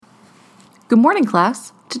Good morning,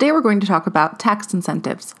 class. Today we're going to talk about tax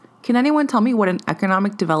incentives. Can anyone tell me what an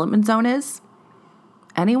economic development zone is?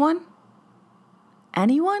 Anyone?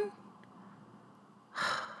 Anyone?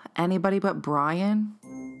 Anybody but Brian?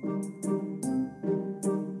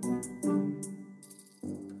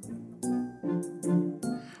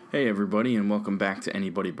 Hey everybody, and welcome back to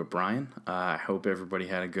Anybody But Brian. I hope everybody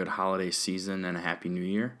had a good holiday season and a happy new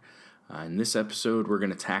year. In this episode, we're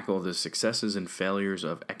going to tackle the successes and failures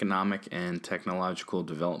of economic and technological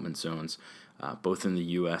development zones, both in the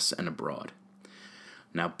U.S. and abroad.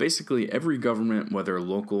 Now, basically, every government, whether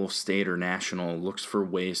local, state, or national, looks for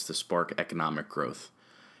ways to spark economic growth.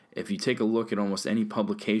 If you take a look at almost any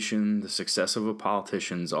publication, the success of a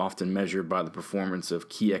politician is often measured by the performance of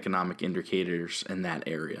key economic indicators in that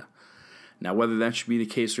area. Now, whether that should be the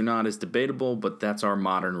case or not is debatable, but that's our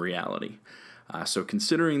modern reality. So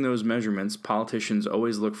considering those measurements, politicians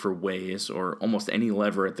always look for ways, or almost any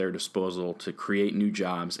lever at their disposal, to create new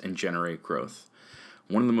jobs and generate growth.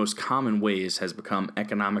 One of the most common ways has become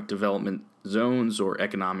economic development zones or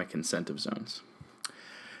economic incentive zones.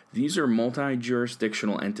 These are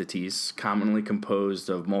multi-jurisdictional entities, commonly composed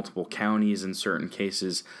of multiple counties in certain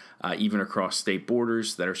cases, even across state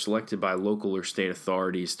borders, that are selected by local or state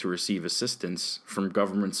authorities to receive assistance from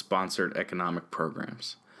government-sponsored economic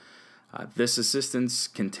programs. This assistance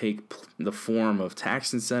can take the form of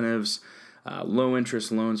tax incentives,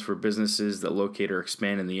 low-interest loans for businesses that locate or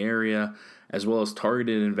expand in the area, as well as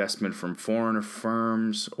targeted investment from foreign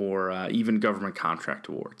firms or even government contract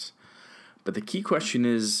awards. But the key question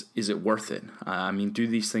is it worth it? Do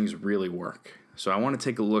these things really work? So I want to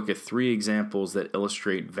take a look at 3 examples that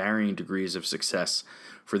illustrate varying degrees of success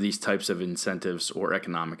for these types of incentives or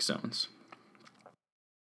economic zones.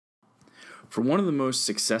 For one of the most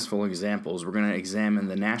successful examples, we're going to examine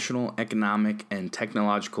the National Economic and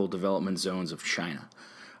Technological Development Zones of China.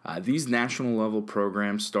 These national-level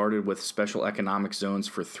programs started with special economic zones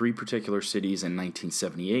for 3 particular cities in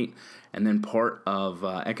 1978, and then part of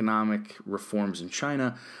economic reforms in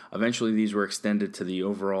China. Eventually, these were extended to the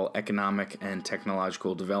overall Economic and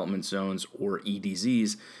Technological Development Zones, or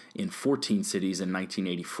EDZs, in 14 cities in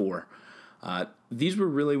 1984. These were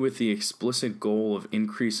really with the explicit goal of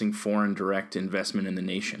increasing foreign direct investment in the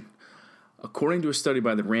nation. According to a study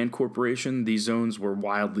by the Rand Corporation, these zones were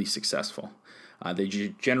wildly successful. They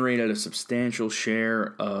generated a substantial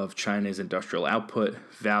share of China's industrial output,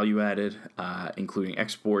 value added, including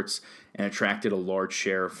exports, and attracted a large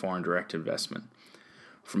share of foreign direct investment.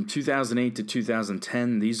 From 2008 to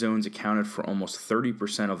 2010, these zones accounted for almost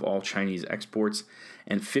 30% of all Chinese exports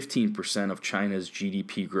and 15% of China's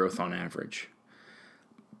GDP growth on average.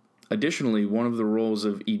 Additionally, one of the roles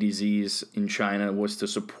of EDZs in China was to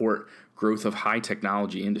support growth of high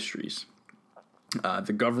technology industries.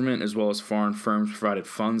 The government, as well as foreign firms, provided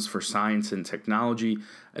funds for science and technology,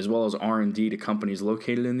 as well as R&D to companies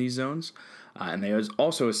located in these zones, and they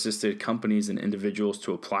also assisted companies and individuals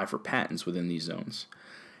to apply for patents within these zones.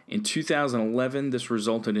 In 2011, this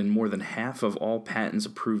resulted in more than half of all patents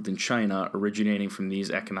approved in China originating from these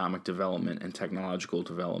economic development and technological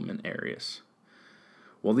development areas.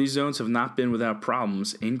 While these zones have not been without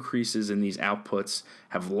problems, increases in these outputs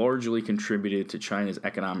have largely contributed to China's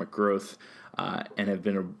economic growth and have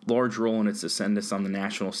been a large role in its ascendance on the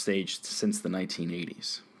national stage since the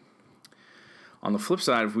 1980s. On the flip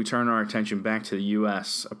side, if we turn our attention back to the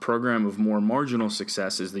U.S., a program of more marginal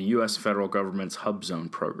success is the U.S. federal government's Hub Zone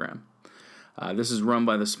program. This is run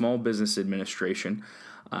by the Small Business Administration,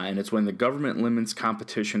 and it's when the government limits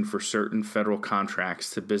competition for certain federal contracts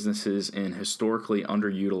to businesses in historically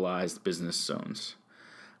underutilized business zones.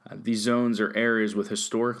 These zones are areas with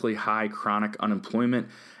historically high chronic unemployment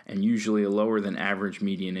and usually a lower than average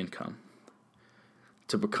median income.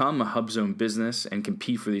 To become a Hub Zone business and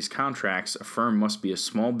compete for these contracts, a firm must be a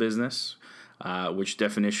small business, which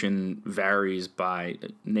definition varies by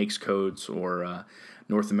NAICS codes or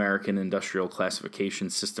North American Industrial Classification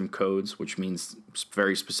System codes, which means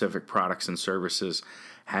very specific products and services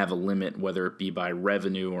have a limit, whether it be by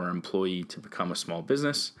revenue or employee, to become a small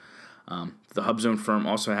business. The Hub Zone firm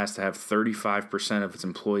also has to have 35% of its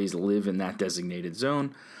employees live in that designated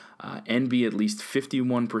zone, and be at least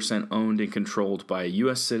 51% owned and controlled by a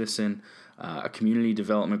U.S. citizen, a community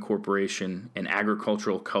development corporation, an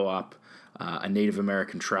agricultural co-op, a Native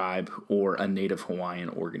American tribe, or a Native Hawaiian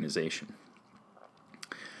organization.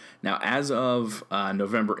 Now, as of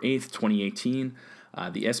November 8th, 2018,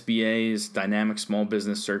 the SBA's Dynamic Small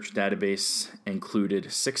Business Search database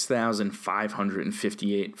included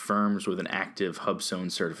 6,558 firms with an active Hub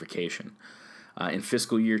Zone certification. In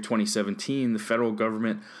fiscal year 2017, the federal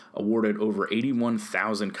government awarded over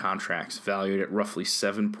 81,000 contracts valued at roughly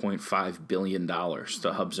 $7.5 billion to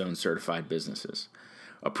HUBZone certified businesses,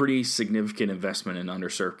 a pretty significant investment in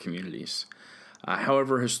underserved communities.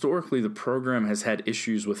 However, historically, the program has had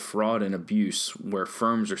issues with fraud and abuse where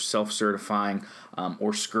firms are self-certifying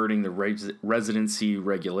or skirting the residency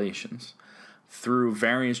regulations. Through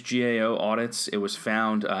various GAO audits, it was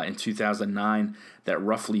found in 2009 that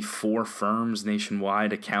roughly 4 firms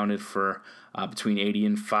nationwide accounted for between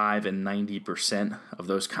 85 and 90% of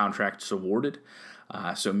those contracts awarded.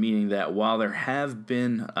 So meaning that while there have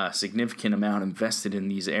been a significant amount invested in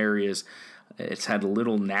these areas, it's had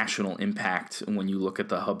little national impact when you look at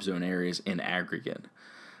the HUBZone areas in aggregate.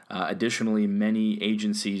 Additionally, many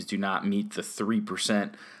agencies do not meet the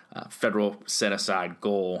 3% federal set-aside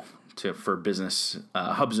goal for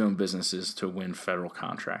HUBZone businesses to win federal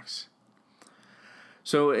contracts.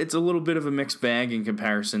 So it's a little bit of a mixed bag in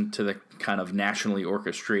comparison to the kind of nationally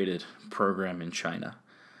orchestrated program in China.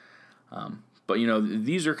 But,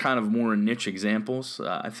 these are kind of more niche examples.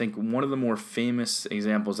 I think one of the more famous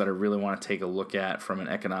examples that I really want to take a look at from an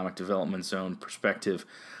economic development zone perspective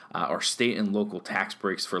are state and local tax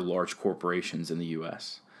breaks for large corporations in the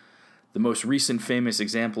U.S. The most recent famous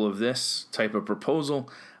example of this type of proposal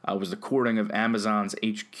was the courting of Amazon's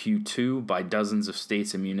HQ2 by dozens of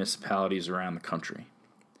states and municipalities around the country.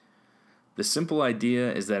 The simple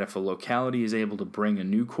idea is that if a locality is able to bring a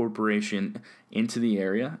new corporation into the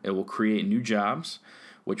area, it will create new jobs,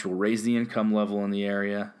 which will raise the income level in the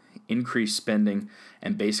area, increase spending,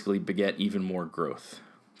 and basically beget even more growth.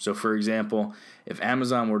 So, for example, if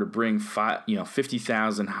Amazon were to bring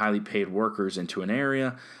 50,000 highly paid workers into an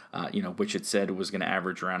area, which it said was going to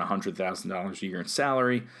average around $100,000 a year in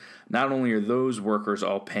salary, not only are those workers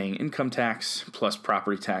all paying income tax plus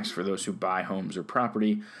property tax for those who buy homes or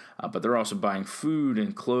property, but they're also buying food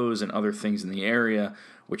and clothes and other things in the area,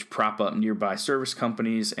 which prop up nearby service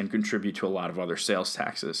companies and contribute to a lot of other sales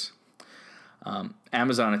taxes.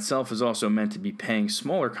 Amazon itself is also meant to be paying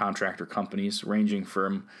smaller contractor companies ranging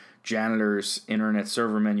from janitors, internet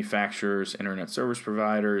server manufacturers, internet service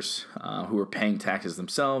providers who are paying taxes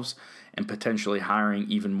themselves and potentially hiring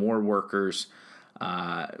even more workers,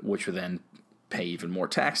 which would then pay even more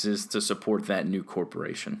taxes to support that new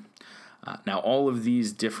corporation. Now, all of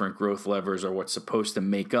these different growth levers are what's supposed to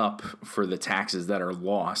make up for the taxes that are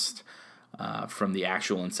lost from the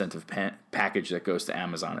actual incentive package that goes to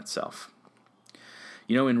Amazon itself.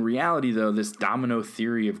 In reality, though, this domino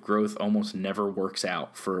theory of growth almost never works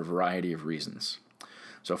out for a variety of reasons.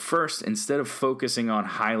 So first, instead of focusing on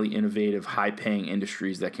highly innovative, high-paying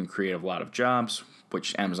industries that can create a lot of jobs,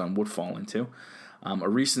 which Amazon would fall into, a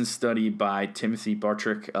recent study by Timothy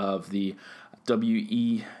Bartrick of the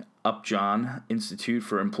W.E. Upjohn Institute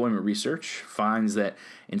for Employment Research finds that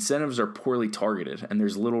incentives are poorly targeted, and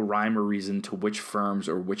there's little rhyme or reason to which firms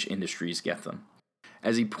or which industries get them.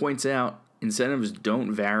 As he points out, incentives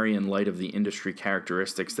don't vary in light of the industry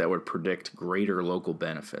characteristics that would predict greater local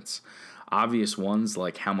benefits. Obvious ones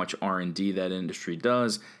like how much R&D that industry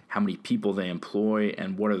does, how many people they employ,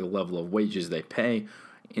 and what are the level of wages they pay,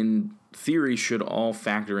 in theory should all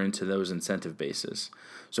factor into those incentive bases.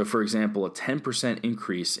 So for example, a 10%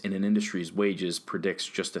 increase in an industry's wages predicts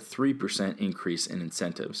just a 3% increase in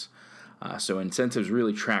incentives. So incentives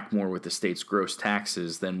really track more with the state's gross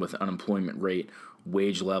taxes than with unemployment rate,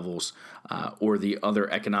 wage levels, or the other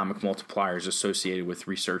economic multipliers associated with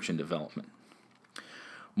research and development.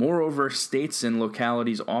 Moreover, states and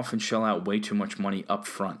localities often shell out way too much money up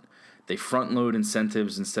front. They front-load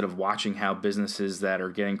incentives instead of watching how businesses that are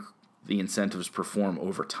getting the incentives perform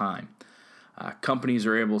over time. Companies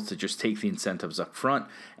are able to just take the incentives up front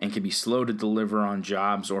and can be slow to deliver on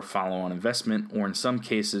jobs or follow on investment, or in some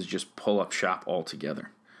cases just pull up shop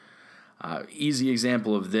altogether. Easy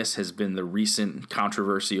example of this has been the recent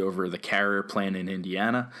controversy over the carrier plan in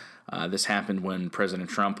Indiana. This happened when President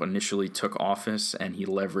Trump initially took office, and he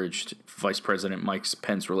leveraged Vice President Mike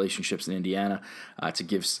Pence's relationships in Indiana to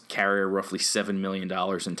give Carrier roughly $7 million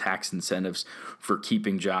in tax incentives for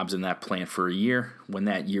keeping jobs in that plant for a year. When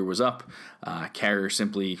that year was up, Carrier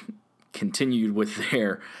simply continued with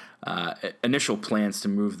their initial plans to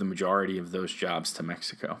move the majority of those jobs to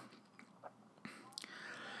Mexico.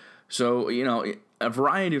 So, a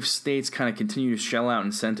variety of states kind of continue to shell out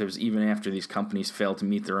incentives even after these companies fail to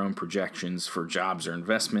meet their own projections for jobs or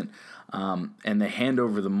investment, and they hand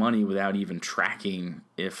over the money without even tracking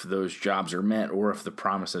if those jobs are met or if the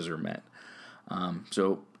promises are met.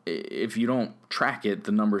 So if you don't track it,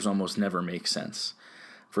 the numbers almost never make sense.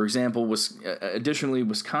 For example, additionally,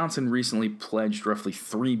 Wisconsin recently pledged roughly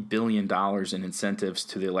 $3 billion in incentives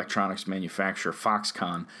to the electronics manufacturer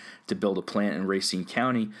Foxconn to build a plant in Racine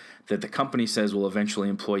County that the company says will eventually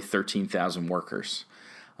employ 13,000 workers.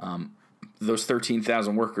 Those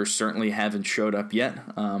 13,000 workers certainly haven't showed up yet.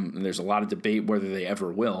 There's a lot of debate whether they ever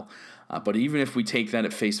will. But even if we take that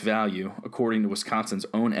at face value, according to Wisconsin's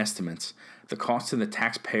own estimates, the cost to the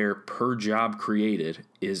taxpayer per job created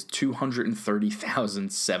is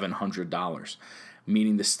 $230,700,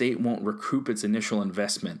 meaning the state won't recoup its initial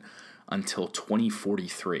investment until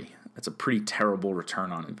 2043. That's a pretty terrible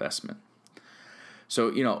return on investment.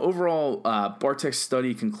 So, overall, Bartek's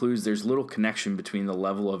study concludes there's little connection between the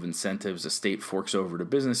level of incentives a state forks over to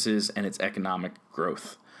businesses and its economic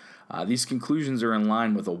growth. These conclusions are in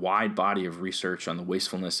line with a wide body of research on the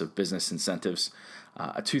wastefulness of business incentives.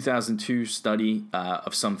 A 2002 study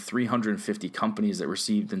of some 350 companies that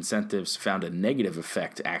received incentives found a negative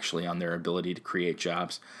effect, actually, on their ability to create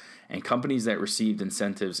jobs. And companies that received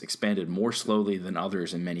incentives expanded more slowly than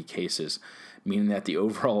others in many cases, meaning that the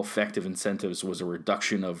overall effect of incentives was a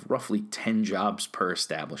reduction of roughly 10 jobs per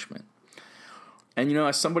establishment. And,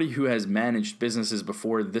 as somebody who has managed businesses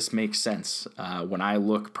before, this makes sense. When I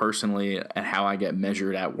look personally at how I get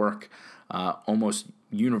measured at work, almost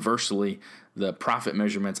universally, the profit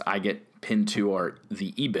measurements I get pinned to are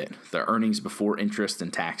the EBIT, the earnings before interest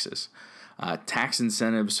and taxes. Tax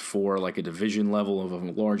incentives for like a division level of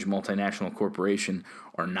a large multinational corporation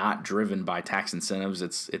are not driven by tax incentives.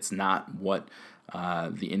 It's not what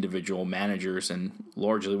the individual managers and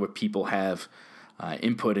largely what people have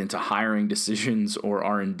input into hiring decisions or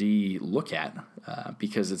R&D look at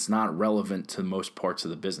because it's not relevant to most parts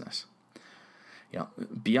of the business.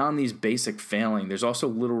 Beyond these basic failing, there's also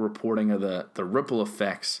little reporting of the ripple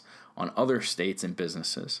effects on other states and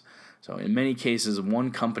businesses. So in many cases, one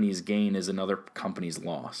company's gain is another company's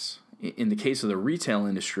loss. In the case of the retail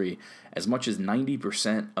industry, as much as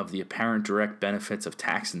 90% of the apparent direct benefits of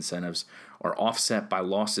tax incentives are offset by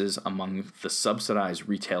losses among the subsidized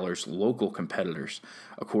retailers' local competitors,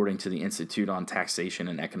 according to the Institute on Taxation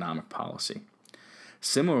and Economic Policy.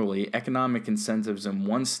 Similarly, economic incentives in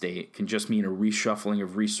one state can just mean a reshuffling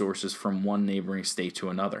of resources from one neighboring state to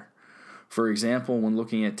another. For example, when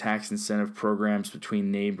looking at tax incentive programs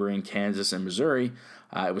between neighboring Kansas and Missouri,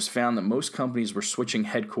 it was found that most companies were switching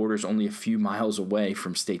headquarters only a few miles away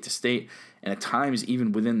from state to state, and at times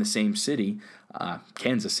even within the same city,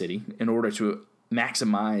 Kansas City, in order to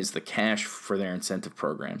maximize the cash for their incentive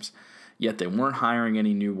programs. Yet they weren't hiring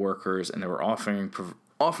any new workers, and they were often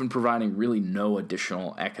providing really no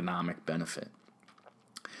additional economic benefit.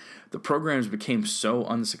 The programs became so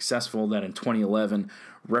unsuccessful that in 2011,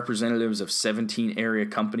 representatives of 17 area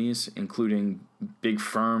companies, including big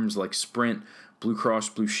firms like Sprint, Blue Cross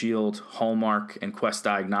Blue Shield, Hallmark, and Quest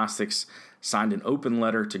Diagnostics, signed an open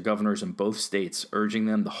letter to governors in both states urging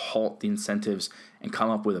them to halt the incentives and come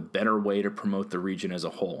up with a better way to promote the region as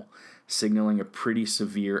a whole, signaling a pretty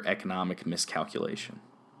severe economic miscalculation.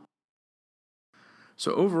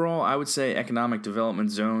 So overall, I would say economic development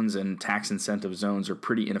zones and tax incentive zones are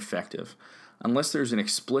pretty ineffective. Unless there's an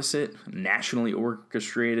explicit, nationally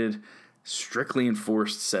orchestrated, strictly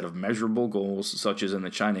enforced set of measurable goals, such as in the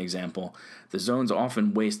China example, the zones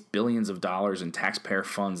often waste billions of dollars in taxpayer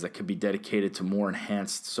funds that could be dedicated to more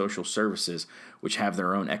enhanced social services, which have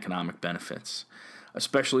their own economic benefits.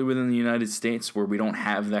 Especially within the United States, where we don't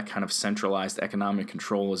have that kind of centralized economic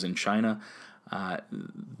control as in China,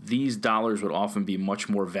 these dollars would often be much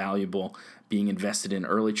more valuable being invested in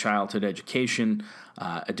early childhood education,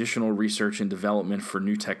 additional research and development for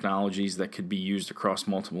new technologies that could be used across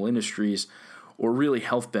multiple industries, or really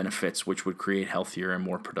health benefits which would create healthier and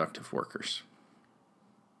more productive workers.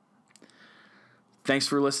 Thanks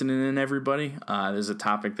for listening in, everybody. This is a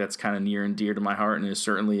topic that's kind of near and dear to my heart and is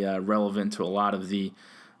certainly relevant to a lot of the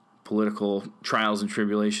political trials and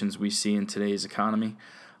tribulations we see in today's economy.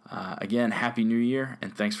 Again, Happy New Year,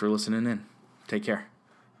 and thanks for listening in. Take care.